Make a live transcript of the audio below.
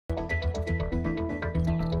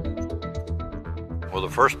Well, the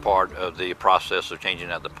first part of the process of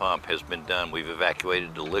changing out the pump has been done. We've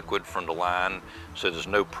evacuated the liquid from the line, so there's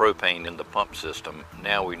no propane in the pump system.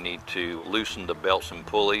 Now we need to loosen the belts and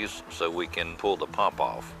pulleys so we can pull the pump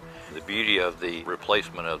off. The beauty of the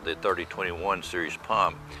replacement of the 3021 series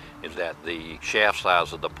pump is that the shaft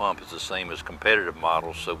size of the pump is the same as competitive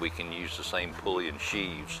models, so we can use the same pulley and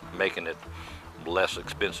sheaves, making it less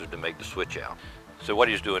expensive to make the switch out. So what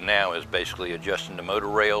he's doing now is basically adjusting the motor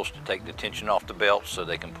rails to take the tension off the belts so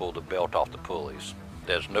they can pull the belt off the pulleys.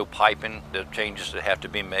 There's no piping, there are changes that have to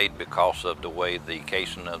be made because of the way the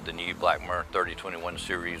casing of the new Blackmer 3021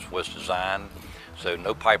 series was designed. So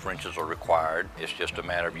no pipe wrenches are required. It's just a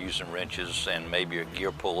matter of using wrenches and maybe a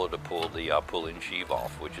gear puller to pull the pulley and sheave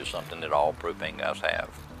off, which is something that all propane guys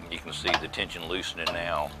have. You can see the tension loosening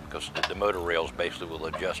now because the motor rails basically will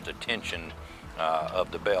adjust the tension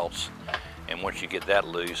of the belts. And once you get that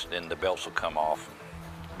loose, then the belts will come off.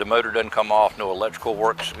 The motor doesn't come off, no electrical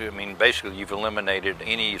works. I mean, basically you've eliminated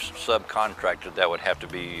any subcontractor that would have to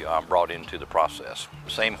be brought into the process.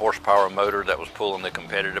 The same horsepower motor that was pulling the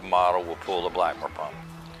competitive model will pull the Blackmer pump.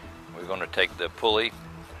 We're going to take the pulley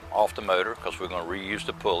off the motor because we're going to reuse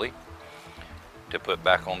the pulley to put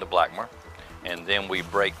back on the Blackmer. And then we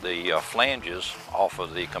break the flanges off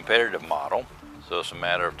of the competitive model. So it's a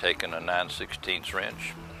matter of taking a 9/16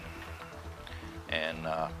 wrench and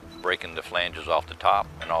breaking the flanges off the top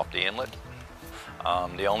and off the inlet.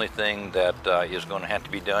 The only thing that is going to have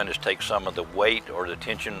to be done is take some of the weight or the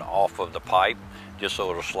tension off of the pipe just so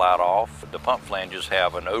it'll slide off. The pump flanges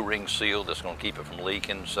have an O-ring seal that's going to keep it from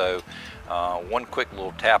leaking, so one quick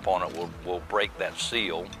little tap on it will break that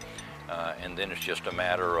seal, and then it's just a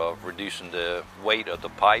matter of reducing the weight of the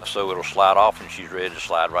pipe so it'll slide off and she's ready to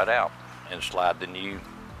slide right out and slide the new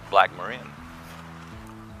Blackmer in.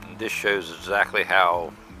 This shows exactly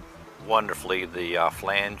how wonderfully the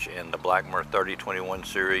flange in the Blackmer 3021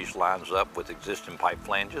 series lines up with existing pipe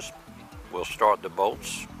flanges. We'll start the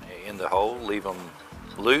bolts in the hole, leave them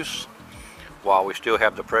loose while we still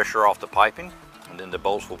have the pressure off the piping, and then the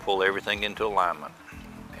bolts will pull everything into alignment.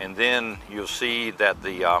 And then you'll see that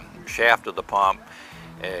the shaft of the pump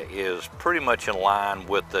is pretty much in line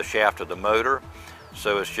with the shaft of the motor.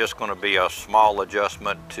 So it's just going to be a small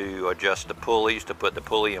adjustment to adjust the pulleys, to put the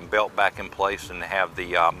pulley and belt back in place and have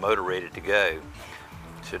the motor ready to go.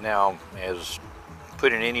 So now, as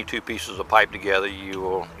putting any two pieces of pipe together,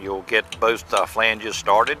 you'll get both flanges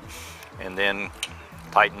started and then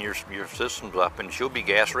tighten your systems up and she'll be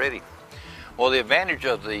gas ready. Well, the advantage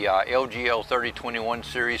of the LGL3021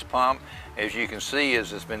 series pump, as you can see,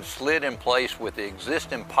 is it's been slid in place with the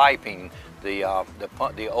existing piping. The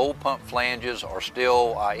old pump flanges are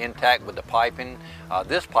still intact with the piping.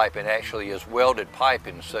 This piping actually is welded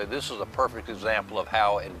piping, so this is a perfect example of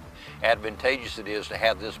how advantageous it is to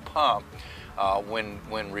have this pump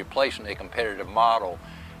when replacing a competitive model.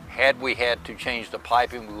 Had we had to change the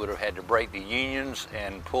piping, we would have had to break the unions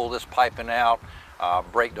and pull this piping out,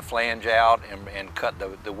 break the flange out, and cut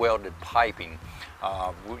the welded piping.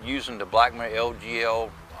 We're using the Blackmer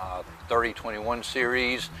LGL3021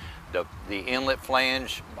 series. The inlet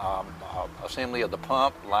flange assembly of the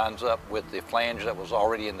pump lines up with the flange that was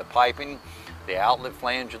already in the piping. The outlet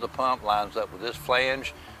flange of the pump lines up with this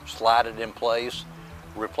flange. Slide it in place,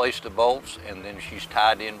 replace the bolts, and then she's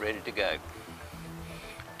tied in, ready to go.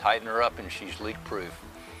 Tighten her up and she's leak proof.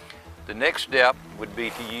 The next step would be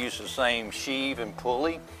to use the same sheave and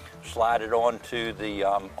pulley, slide it onto the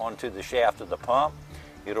shaft of the pump.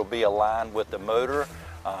 It'll be aligned with the motor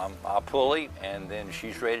pulley, and then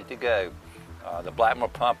she's ready to go. The Blackmer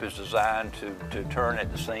pump is designed to turn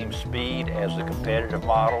at the same speed as the competitive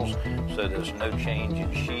models, so there's no change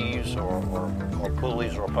in sheaves or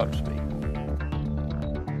pulleys or pump speed.